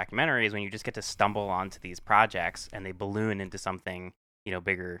magic of documentaries, when you just get to stumble onto these projects, and they balloon into something,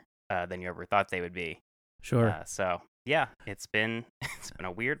 bigger than you ever thought they would be. Sure. So yeah, it's been a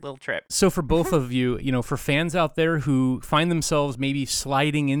weird little trip. So for both of you, for fans out there who find themselves maybe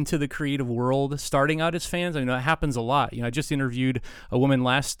sliding into the creative world, starting out as fans, I know it happens a lot. I just interviewed a woman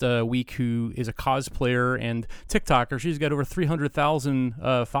last week who is a cosplayer and TikToker. She's got over 300,000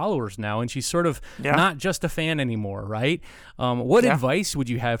 followers now, and she's sort of not just a fan anymore, right? What advice would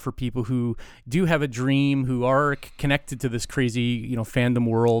you have for people who do have a dream, who are connected to this crazy, fandom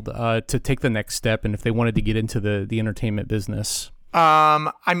world, to take the next step, and if they wanted to get into the entertainment business?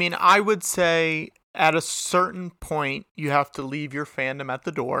 I would say at a certain point you have to leave your fandom at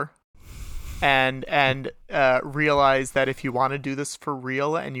the door and realize that if you want to do this for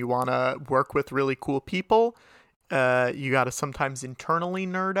real and you want to work with really cool people, you got to sometimes internally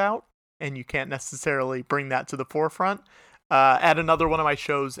nerd out, and you can't necessarily bring that to the forefront. At another one of my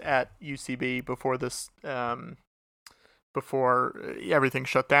shows at UCB before this, before everything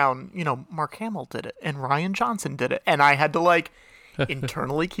shut down, Mark Hamill did it and Rian Johnson did it. And I had to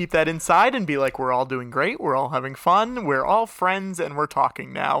internally keep that inside and be like, we're all doing great. We're all having fun. We're all friends, and we're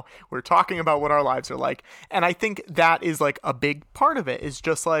talking now. We're talking about what our lives are like. And I think that is a big part of it, is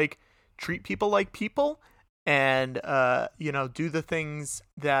just treat people like people, and, do the things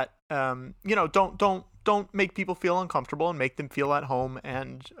that, don't make people feel uncomfortable, and make them feel at home,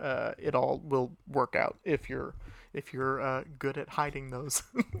 and it all will work out if you're good at hiding those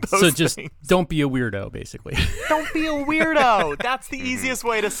so just things. Don't be a weirdo, basically. Don't be a weirdo. That's the easiest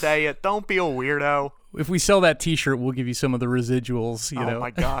way to say it. Don't be a weirdo. If we sell that t-shirt, we'll give you some of the residuals, Oh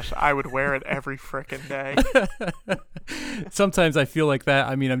my gosh, I would wear it every frickin' day. Sometimes I feel like that.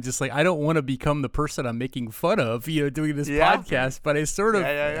 I'm just I don't want to become the person I'm making fun of, doing this podcast, but I sort of,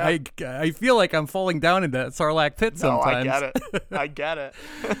 I feel like I'm falling down into that Sarlacc pit sometimes. I get it.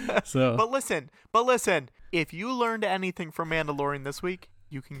 So, But listen, if you learned anything from Mandalorian this week,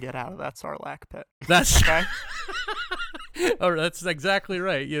 you can get out of that Sarlacc pit. That's okay. Oh, that's exactly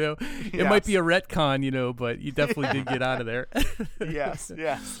right. It might be a retcon, but you definitely did get out of there. Yes.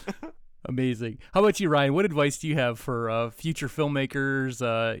 Amazing. How about you, Ryan? What advice do you have for future filmmakers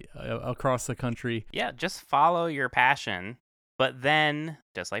across the country? Yeah, just follow your passion, but then,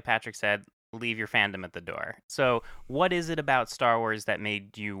 just like Patrick said, leave your fandom at the door. So what is it about Star Wars that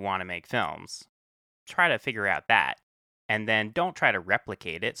made you want to make films? Try to figure out that. And then don't try to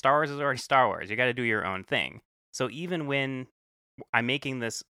replicate it. Star Wars is already Star Wars. You got to do your own thing. So even when I'm making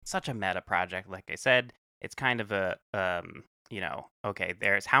this such a meta project, like I said, it's kind of a, okay,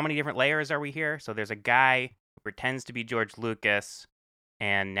 there's how many different layers are we here? So there's a guy who pretends to be George Lucas,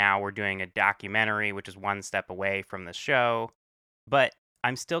 and now we're doing a documentary, which is one step away from the show. But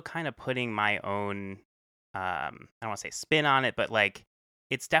I'm still kind of putting my own, I don't want to say spin on it, but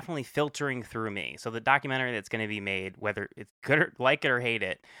it's definitely filtering through me. So the documentary that's going to be made, whether it's good or like it or hate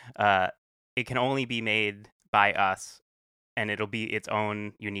it, it can only be made by us, and it'll be its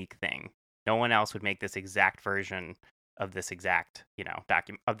own unique thing. No one else would make this exact version of this exact,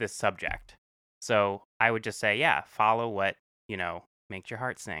 of this subject. So I would just say, follow what, makes your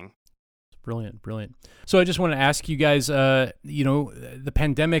heart sing. Brilliant, brilliant. So I just want to ask you guys, the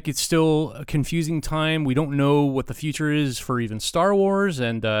pandemic, it's still a confusing time. We don't know what the future is for even Star Wars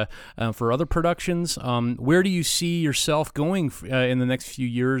and for other productions. Where do you see yourself going in the next few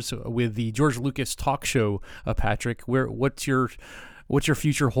years with the George Lucas talk show, Patrick? What's your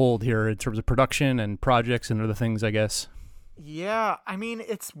future hold here in terms of production and projects and other things, I guess? Yeah, I mean,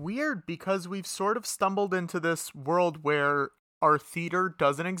 it's weird because we've sort of stumbled into this world where our theater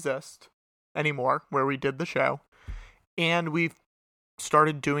doesn't exist anymore, where we did the show, and we've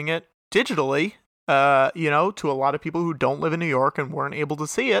started doing it digitally, to a lot of people who don't live in New York and weren't able to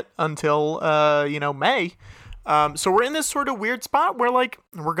see it until, May. So we're in this sort of weird spot where, like,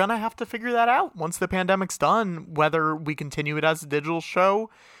 we're going to have to figure that out once the pandemic's done, whether we continue it as a digital show,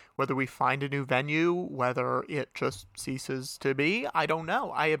 whether we find a new venue, whether it just ceases to be. I don't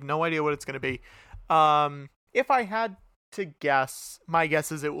know. I have no idea what it's going to be. If I had to guess, my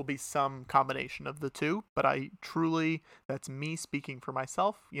guess is it will be some combination of the two, but that's me speaking for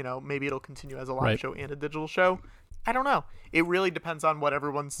myself. Maybe it'll continue as a live show and a digital show. I don't know. It really depends on what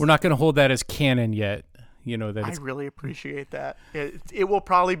everyone's... We're not going to hold that as canon yet. I really appreciate that. It will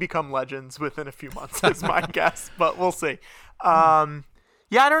probably become Legends within a few months, is my guess, but we'll see.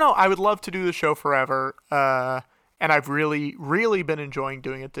 I don't know. I would love to do the show forever. And I've really, really been enjoying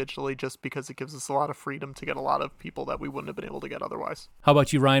doing it digitally just because it gives us a lot of freedom to get a lot of people that we wouldn't have been able to get otherwise. How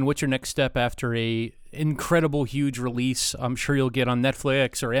about you, Ryan? What's your next step after a incredible, huge release? I'm sure you'll get on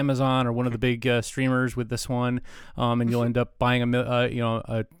Netflix or Amazon or one of the big streamers with this one, and you'll end up buying a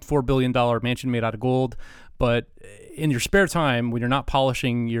 $4 billion mansion made out of gold. But in your spare time, when you're not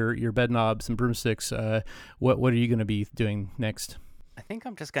polishing your bed knobs and broomsticks, what are you going to be doing next? I think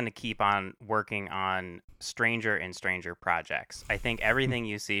I'm just going to keep on working on stranger and stranger projects. I think everything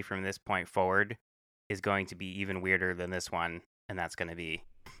you see from this point forward is going to be even weirder than this one, and that's going to be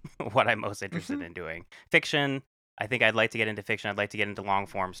what I'm most interested in doing. Fiction, I think I'd like to get into fiction. I'd like to get into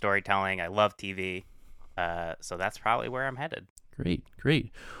long-form storytelling. I love TV, so that's probably where I'm headed. Great.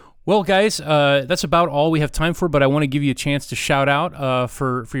 Well, guys, that's about all we have time for, but I want to give you a chance to shout out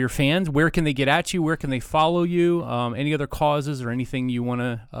for your fans. Where can they get at you? Where can they follow you? Any other causes or anything you want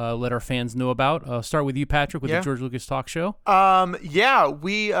to let our fans know about? Start with you, Patrick, with the George Lucas Talk Show.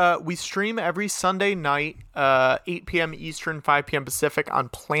 We stream every Sunday night, 8 p.m. Eastern, 5 p.m. Pacific on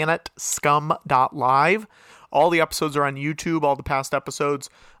planetscum.live. All the episodes are on YouTube, all the past episodes.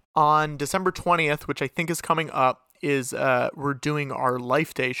 On December 20th, which I think is coming up, is we're doing our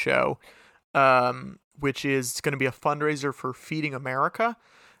Life Day show, which is going to be a fundraiser for Feeding America.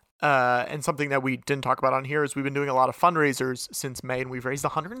 And something that we didn't talk about on here is we've been doing a lot of fundraisers since May, and we've raised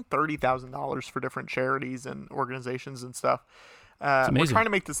 $130,000 for different charities and organizations and stuff. We're trying to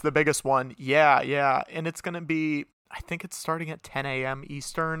make this the biggest one. Yeah. And it's going to be, I think it's starting at 10 a.m.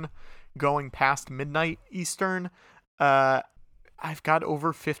 Eastern, going past midnight Eastern. I've got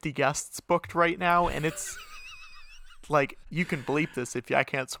over 50 guests booked right now, and it's... Like, you can bleep this if I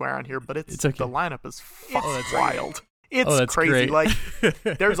can't swear on here, but it's okay. The lineup is wild. It's crazy. Great. Like,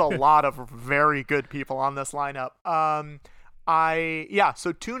 there's a lot of very good people on this lineup.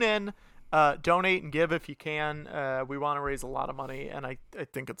 So tune in, donate and give if you can. We want to raise a lot of money, and I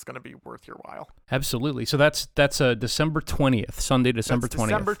think it's going to be worth your while. Absolutely. So that's December 20th, Sunday, December 20th.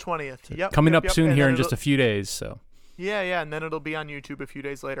 December 20th. Yep. Coming up soon here in just a few days. So. Yeah, and then it'll be on YouTube a few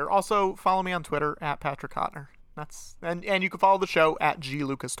days later. Also, follow me on Twitter at Patrick Hotner. And you can follow the show at G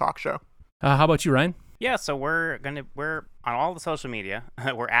Lucas Talk Show. How about you, Ryan? Yeah, so we're on all the social media.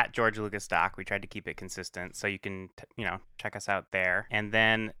 We're at George Lucas Doc. We tried to keep it consistent, so you can check us out there. And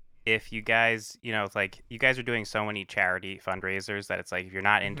then if you guys, it's like you guys are doing so many charity fundraisers that it's like if you're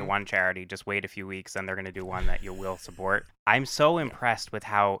not into one charity, just wait a few weeks, and they're going to do one that you will support. I'm so impressed with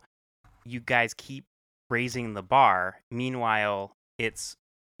how you guys keep raising the bar. Meanwhile, it's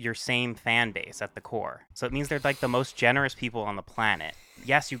your same fan base at the core. So it means they're like the most generous people on the planet.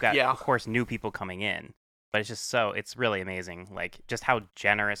 Yes, you got, of course, new people coming in, but it's really amazing, like just how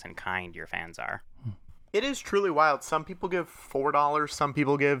generous and kind your fans are. It is truly wild. Some people give $4, some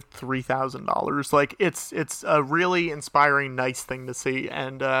people give $3,000. Like it's a really inspiring, nice thing to see,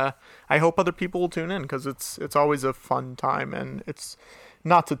 and I hope other people will tune in because it's always a fun time, and it's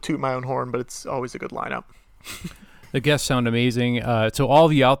not to toot my own horn, but it's always a good lineup. The guests sound amazing. So all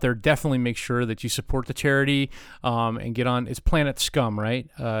of you out there, definitely make sure that you support the charity and get on. It's Planet Scum, right?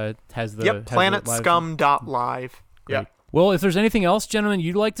 PlanetScum.live. Yep. Well, if there's anything else, gentlemen,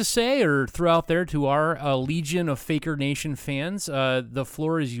 you'd like to say or throw out there to our legion of Faker Nation fans, the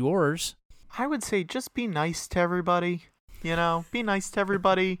floor is yours. I would say just be nice to everybody. Be nice to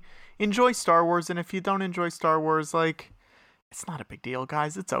everybody. Enjoy Star Wars, and if you don't enjoy Star Wars, like... It's not a big deal,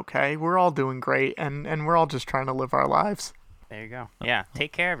 guys. It's okay. We're all doing great, and we're all just trying to live our lives. There you go. Yeah,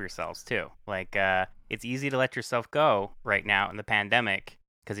 take care of yourselves, too. Like, it's easy to let yourself go right now in the pandemic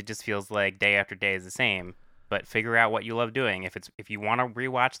because it just feels like day after day is the same. But figure out what you love doing. If you want to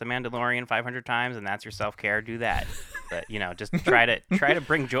rewatch The Mandalorian 500 times and that's your self-care, do that. But just try to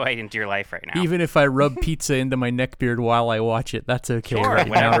bring joy into your life right now. Even if I rub pizza into my neckbeard while I watch it, that's okay. Sure, right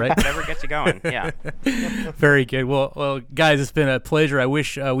whatever, now, right? Whatever gets you going. Yeah. Very good. Well, guys, it's been a pleasure. I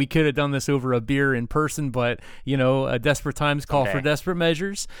wish we could have done this over a beer in person, but desperate times call for desperate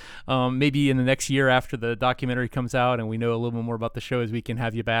measures. Maybe in the next year after the documentary comes out and we know a little bit more about the show, as we can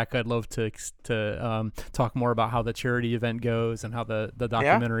have you back. I'd love to talk more about how the charity event goes and how the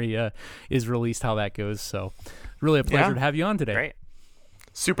documentary is released, how that goes. So really a pleasure to have you on today. Great.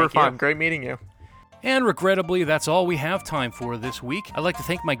 Super fun. Great meeting you. And regrettably, that's all we have time for this week. I'd like to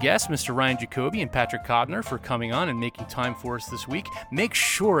thank my guests, Mr. Ryan Jacoby and Patrick Codner, for coming on and making time for us this week. Make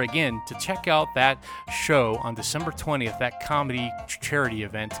sure, again, to check out that show on December 20th, that comedy charity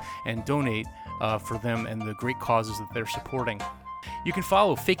event, and donate for them and the great causes that they're supporting. You can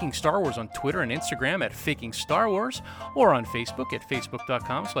follow Faking Star Wars on Twitter and Instagram at Faking Star Wars, or on Facebook at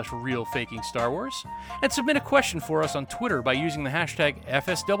facebook.com/RealFakingStarWars. And submit a question for us on Twitter by using the hashtag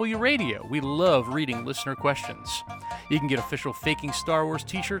FSWRadio. We love reading listener questions. You can get official Faking Star Wars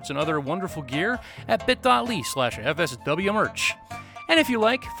t-shirts and other wonderful gear at bit.ly/FSWmerch. And if you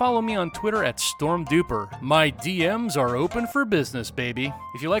like, follow me on Twitter at StormDuper. My DMs are open for business, baby.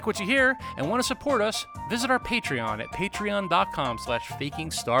 If you like what you hear and want to support us, visit our Patreon at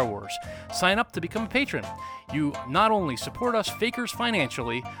patreon.com/FakingStarWars. Sign up to become a patron. You not only support us fakers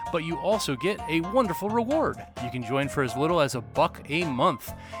financially, but you also get a wonderful reward. You can join for as little as $1 a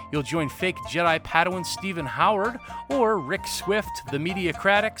month. You'll join fake Jedi Padawan Stephen Howard, or Rick Swift, the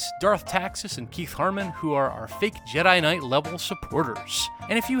Mediacratics, Darth Taxis, and Keith Harmon, who are our fake Jedi Knight level supporters.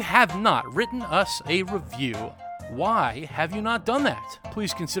 And if you have not written us a review, why have you not done that?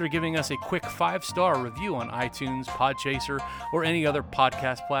 Please consider giving us a quick 5-star review on iTunes, Podchaser, or any other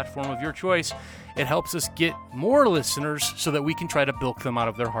podcast platform of your choice. It helps us get more listeners so that we can try to bilk them out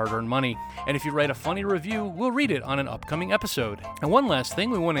of their hard-earned money. And if you write a funny review, we'll read it on an upcoming episode. And one last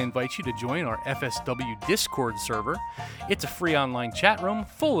thing, we want to invite you to join our FSW Discord server. It's a free online chat room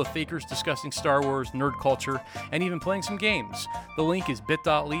full of fakers discussing Star Wars, nerd culture, and even playing some games. The link is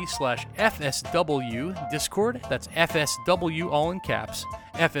bit.ly/FSW Discord. That's FSW all in caps,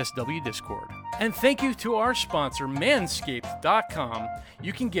 FSW Discord. And thank you to our sponsor, Manscaped.com.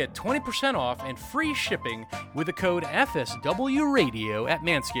 You can get 20% off and free shipping with the code FSWRadio at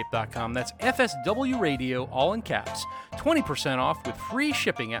Manscaped.com. That's FSWRadio, all in caps. 20% off with free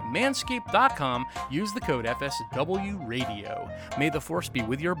shipping at Manscaped.com. Use the code FSWRadio. May the Force be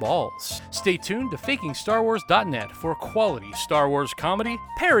with your balls. Stay tuned to FakingStarWars.net for quality Star Wars comedy,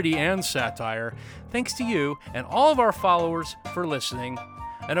 parody, and satire. Thanks to you and all of our followers for listening.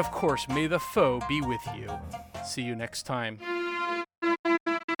 And of course, may the foe be with you. See you next time.